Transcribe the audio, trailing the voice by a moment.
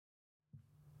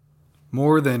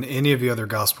More than any of the other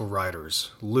gospel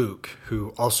writers, Luke, who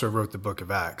also wrote the book of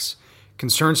Acts,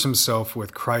 concerns himself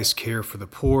with Christ's care for the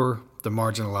poor, the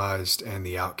marginalized, and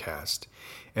the outcast,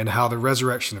 and how the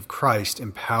resurrection of Christ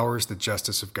empowers the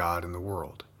justice of God in the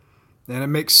world. And it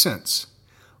makes sense.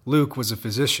 Luke was a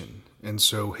physician, and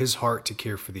so his heart to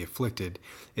care for the afflicted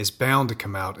is bound to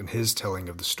come out in his telling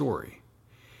of the story.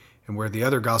 And where the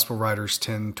other gospel writers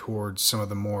tend towards some of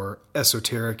the more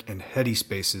esoteric and heady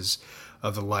spaces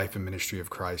of the life and ministry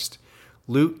of Christ,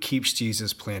 Luke keeps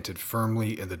Jesus planted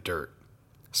firmly in the dirt,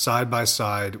 side by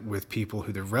side with people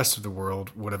who the rest of the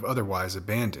world would have otherwise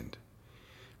abandoned.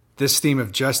 This theme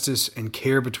of justice and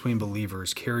care between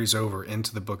believers carries over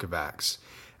into the book of Acts,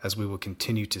 as we will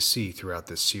continue to see throughout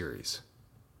this series.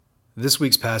 This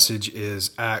week's passage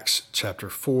is Acts chapter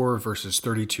 4, verses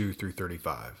 32 through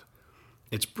 35.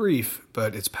 It's brief,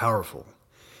 but it's powerful,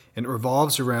 and it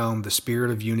revolves around the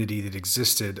spirit of unity that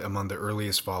existed among the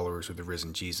earliest followers of the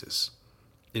risen Jesus.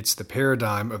 It's the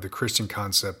paradigm of the Christian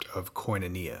concept of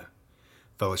koinonia,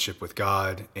 fellowship with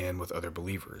God and with other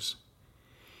believers.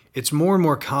 It's more and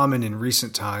more common in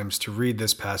recent times to read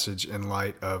this passage in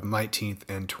light of 19th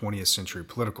and 20th century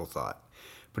political thought,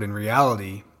 but in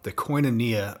reality, the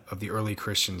koinonia of the early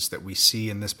Christians that we see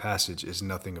in this passage is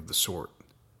nothing of the sort.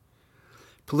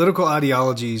 Political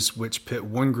ideologies which pit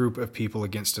one group of people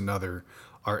against another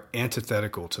are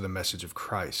antithetical to the message of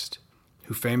Christ,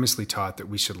 who famously taught that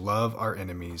we should love our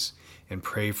enemies and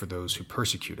pray for those who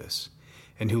persecute us,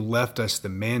 and who left us the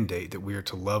mandate that we are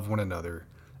to love one another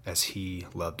as he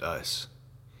loved us.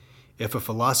 If a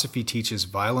philosophy teaches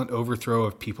violent overthrow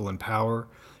of people in power,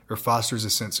 or fosters a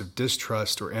sense of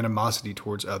distrust or animosity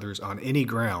towards others on any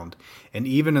ground, and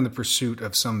even in the pursuit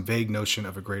of some vague notion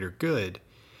of a greater good,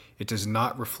 it does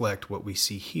not reflect what we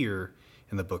see here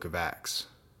in the book of Acts.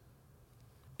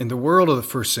 In the world of the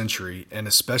first century, and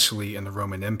especially in the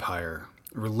Roman Empire,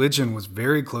 religion was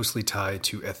very closely tied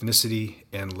to ethnicity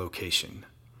and location.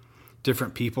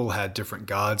 Different people had different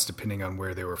gods depending on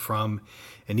where they were from,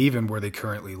 and even where they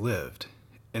currently lived.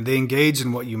 And they engaged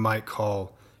in what you might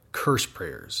call curse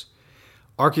prayers.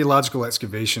 Archaeological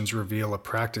excavations reveal a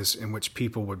practice in which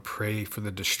people would pray for the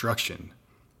destruction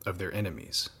of their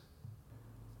enemies.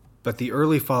 But the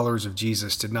early followers of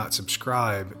Jesus did not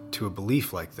subscribe to a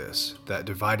belief like this that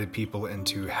divided people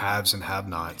into haves and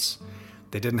have-nots.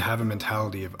 They didn't have a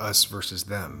mentality of us versus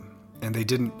them, and they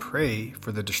didn't pray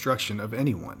for the destruction of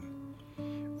anyone.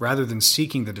 Rather than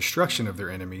seeking the destruction of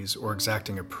their enemies or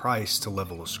exacting a price to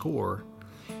level a score,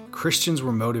 Christians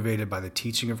were motivated by the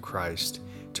teaching of Christ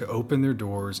to open their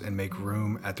doors and make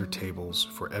room at their tables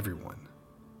for everyone.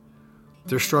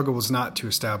 Their struggle was not to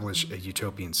establish a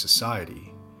utopian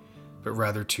society, but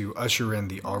rather to usher in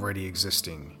the already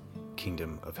existing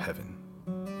kingdom of heaven.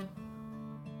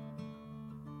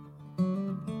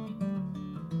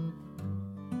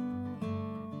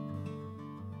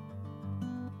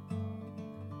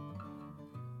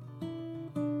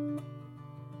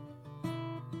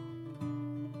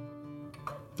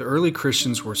 The early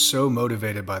Christians were so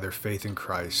motivated by their faith in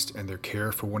Christ and their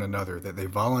care for one another that they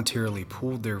voluntarily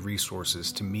pooled their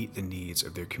resources to meet the needs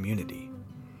of their community.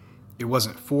 It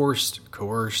wasn't forced,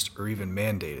 coerced, or even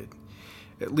mandated,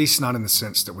 at least not in the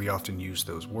sense that we often use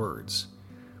those words.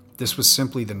 This was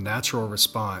simply the natural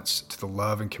response to the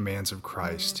love and commands of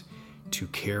Christ to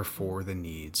care for the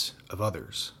needs of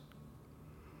others.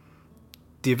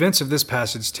 The events of this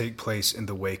passage take place in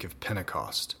the wake of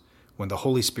Pentecost, when the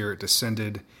Holy Spirit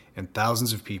descended and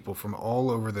thousands of people from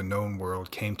all over the known world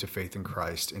came to faith in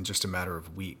Christ in just a matter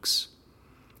of weeks.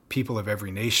 People of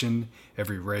every nation,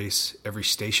 every race, every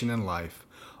station in life,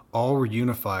 all were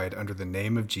unified under the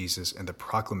name of Jesus and the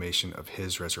proclamation of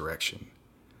his resurrection.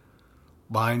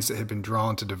 Lines that had been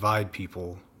drawn to divide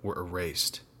people were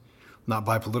erased, not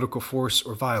by political force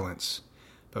or violence,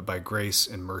 but by grace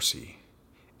and mercy,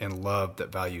 and love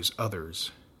that values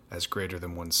others as greater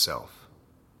than oneself.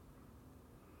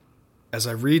 As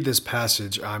I read this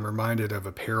passage, I'm reminded of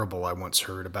a parable I once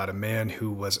heard about a man who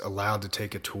was allowed to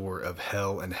take a tour of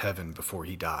hell and heaven before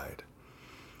he died.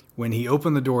 When he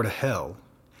opened the door to hell,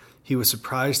 he was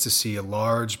surprised to see a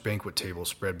large banquet table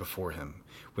spread before him,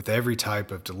 with every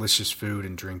type of delicious food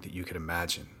and drink that you could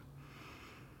imagine.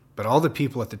 But all the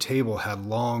people at the table had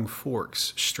long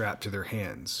forks strapped to their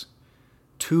hands,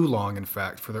 too long, in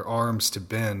fact, for their arms to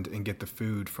bend and get the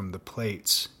food from the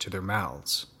plates to their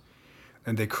mouths.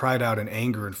 And they cried out in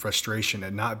anger and frustration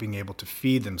at not being able to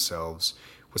feed themselves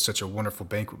with such a wonderful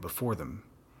banquet before them.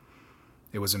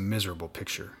 It was a miserable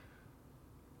picture.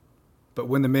 But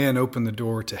when the man opened the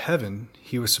door to heaven,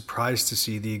 he was surprised to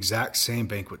see the exact same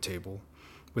banquet table,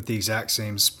 with the exact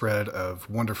same spread of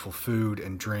wonderful food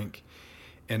and drink,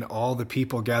 and all the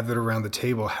people gathered around the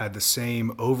table had the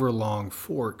same overlong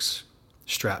forks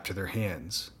strapped to their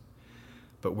hands.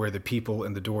 But where the people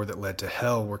in the door that led to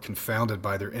hell were confounded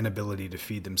by their inability to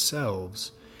feed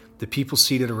themselves, the people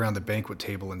seated around the banquet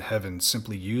table in heaven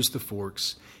simply used the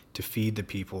forks to feed the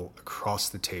people across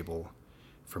the table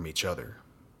from each other.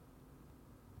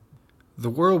 The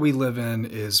world we live in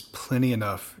is plenty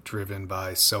enough driven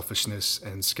by selfishness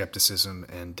and skepticism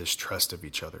and distrust of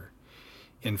each other,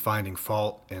 in finding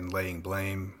fault and laying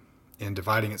blame, in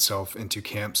dividing itself into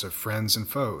camps of friends and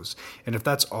foes. And if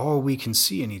that's all we can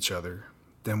see in each other,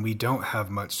 then we don't have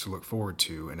much to look forward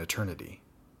to in eternity.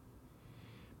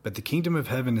 But the kingdom of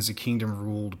heaven is a kingdom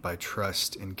ruled by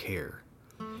trust and care,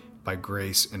 by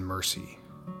grace and mercy,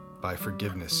 by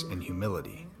forgiveness and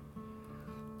humility.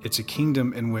 It's a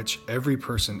kingdom in which every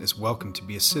person is welcome to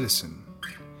be a citizen.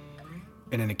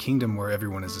 And in a kingdom where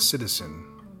everyone is a citizen,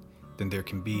 then there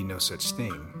can be no such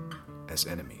thing as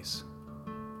enemies.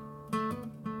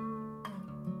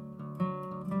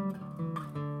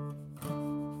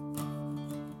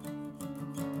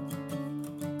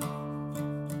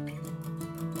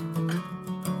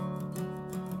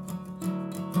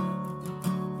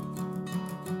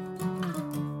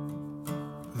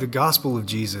 The gospel of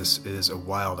Jesus is a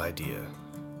wild idea.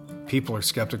 People are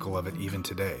skeptical of it even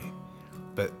today,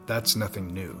 but that's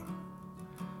nothing new.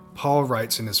 Paul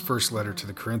writes in his first letter to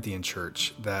the Corinthian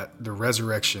church that the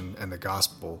resurrection and the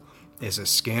gospel is a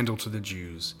scandal to the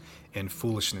Jews and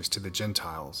foolishness to the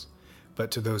Gentiles,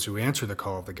 but to those who answer the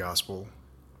call of the gospel,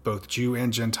 both Jew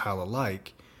and Gentile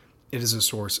alike, it is a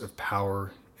source of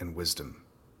power and wisdom.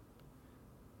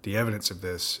 The evidence of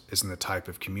this is in the type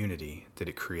of community that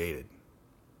it created.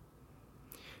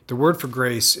 The word for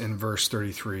grace in verse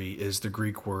 33 is the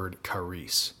Greek word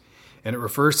charis, and it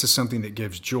refers to something that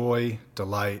gives joy,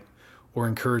 delight, or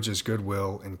encourages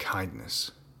goodwill and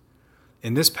kindness.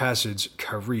 In this passage,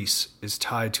 charis is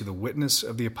tied to the witness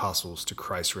of the apostles to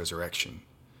Christ's resurrection.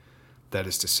 That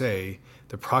is to say,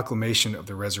 the proclamation of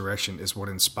the resurrection is what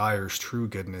inspires true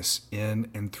goodness in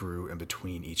and through and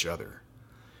between each other,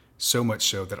 so much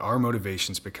so that our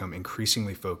motivations become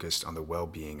increasingly focused on the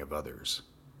well-being of others.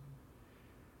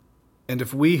 And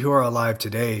if we who are alive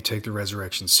today take the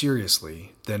resurrection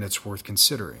seriously, then it's worth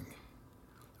considering.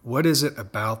 What is it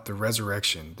about the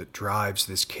resurrection that drives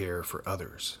this care for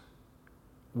others?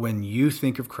 When you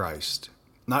think of Christ,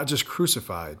 not just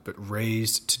crucified, but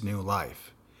raised to new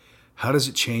life, how does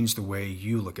it change the way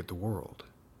you look at the world?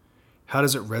 How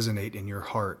does it resonate in your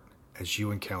heart as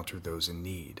you encounter those in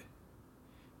need?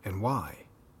 And why?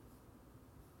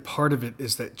 Part of it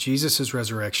is that Jesus'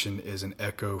 resurrection is an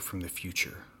echo from the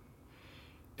future.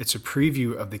 It's a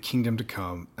preview of the kingdom to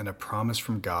come and a promise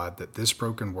from God that this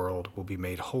broken world will be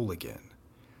made whole again,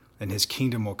 and his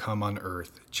kingdom will come on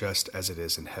earth just as it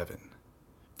is in heaven.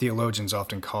 Theologians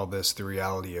often call this the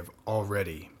reality of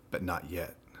already, but not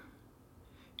yet.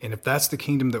 And if that's the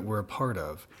kingdom that we're a part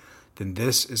of, then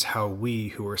this is how we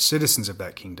who are citizens of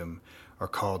that kingdom are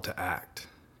called to act.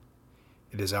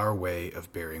 It is our way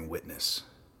of bearing witness.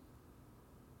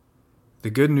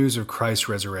 The good news of Christ's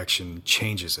resurrection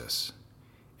changes us.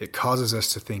 It causes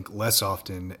us to think less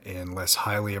often and less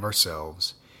highly of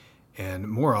ourselves, and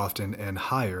more often and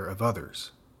higher of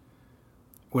others.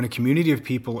 When a community of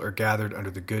people are gathered under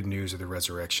the good news of the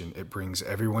resurrection, it brings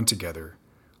everyone together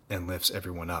and lifts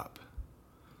everyone up.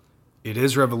 It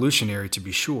is revolutionary, to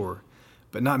be sure,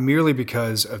 but not merely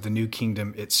because of the new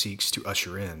kingdom it seeks to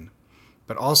usher in,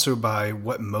 but also by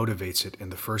what motivates it in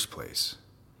the first place.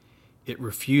 It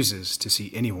refuses to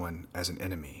see anyone as an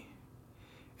enemy,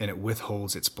 and it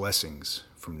withholds its blessings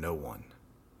from no one.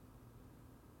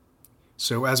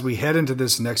 So as we head into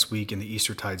this next week in the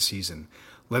Eastertide season,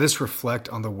 let us reflect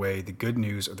on the way the good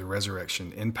news of the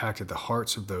resurrection impacted the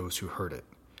hearts of those who heard it,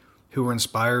 who were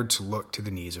inspired to look to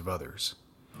the needs of others.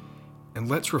 And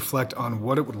let's reflect on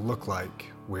what it would look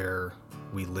like where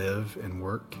we live and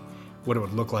work, what it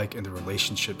would look like in the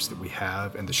relationships that we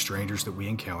have and the strangers that we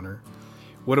encounter,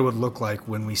 what it would look like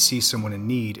when we see someone in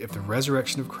need if the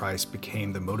resurrection of Christ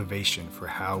became the motivation for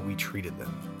how we treated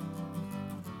them.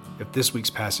 If this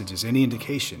week's passage is any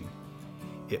indication,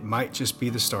 it might just be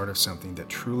the start of something that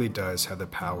truly does have the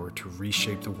power to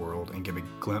reshape the world and give a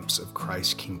glimpse of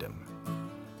Christ's kingdom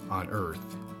on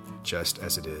earth, just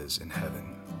as it is in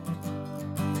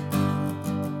heaven.